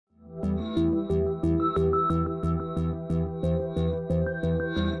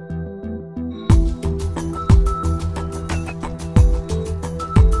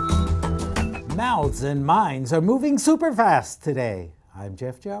Mouths and minds are moving super fast today. I'm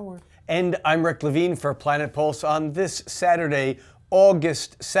Jeff Jower. And I'm Rick Levine for Planet Pulse on this Saturday,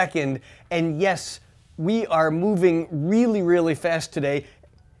 August 2nd. And yes, we are moving really, really fast today.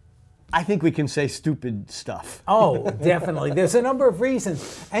 I think we can say stupid stuff. Oh, definitely. There's a number of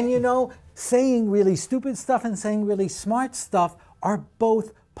reasons. And you know, saying really stupid stuff and saying really smart stuff are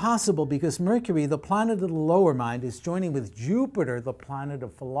both possible because Mercury, the planet of the lower mind, is joining with Jupiter, the planet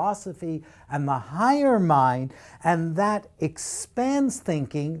of philosophy and the higher mind, and that expands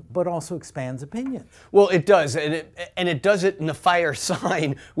thinking but also expands opinion. Well, it does, and it does it in a fire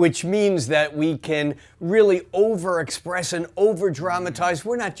sign, which means that we can really over-express and over-dramatize.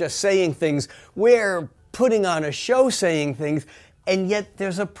 We're not just saying things, we're putting on a show saying things. And yet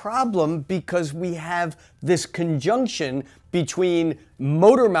there's a problem because we have this conjunction between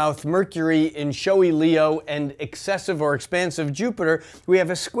motormouth Mercury in showy Leo and excessive or expansive Jupiter. We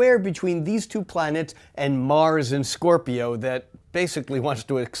have a square between these two planets and Mars in Scorpio that basically wants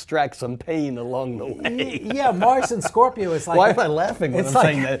to extract some pain along the way. Yeah, Mars in Scorpio is like... Why am I laughing when I'm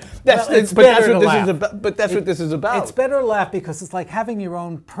saying that? But that's what this is about. It's better to laugh because it's like having your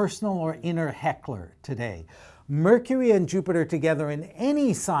own personal or inner heckler today. Mercury and Jupiter together in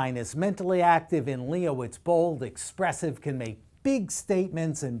any sign is mentally active. In Leo, it's bold, expressive, can make big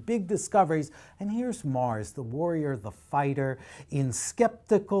statements and big discoveries. And here's Mars, the warrior, the fighter, in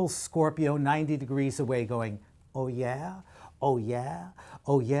skeptical Scorpio, 90 degrees away, going, oh yeah, oh yeah,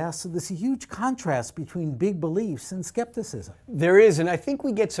 oh yeah. So there's a huge contrast between big beliefs and skepticism. There is, and I think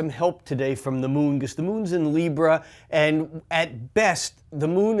we get some help today from the moon, because the moon's in Libra, and at best, the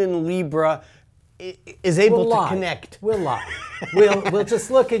moon in Libra is able to connect. We'll lie. We'll just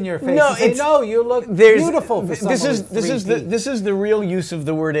look in your face and say, no, you look beautiful for someone this is the real use of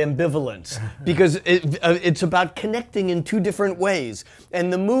the word ambivalence, because it's about connecting in two different ways.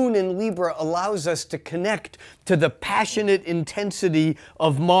 And the moon in Libra allows us to connect to the passionate intensity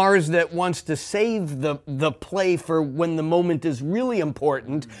of Mars that wants to save the play for when the moment is really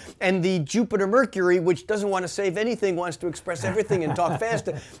important, and the Jupiter-Mercury, which doesn't want to save anything, wants to express everything and talk fast.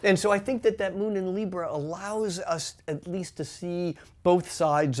 And so I think that moon in Libra allows us at least to see both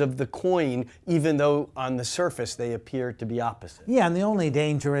sides of the coin, even though on the surface they appear to be opposite. Yeah, and the only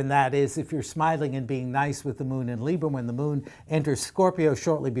danger in that is if you're smiling and being nice with the moon in Libra, when the moon enters Scorpio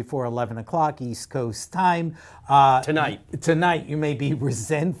shortly before 11 o'clock East Coast time. Tonight you may be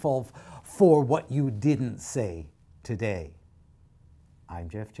resentful for what you didn't say today. I'm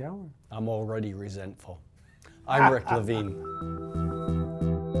Jeff Jower. I'm already resentful. I'm Rick Levine.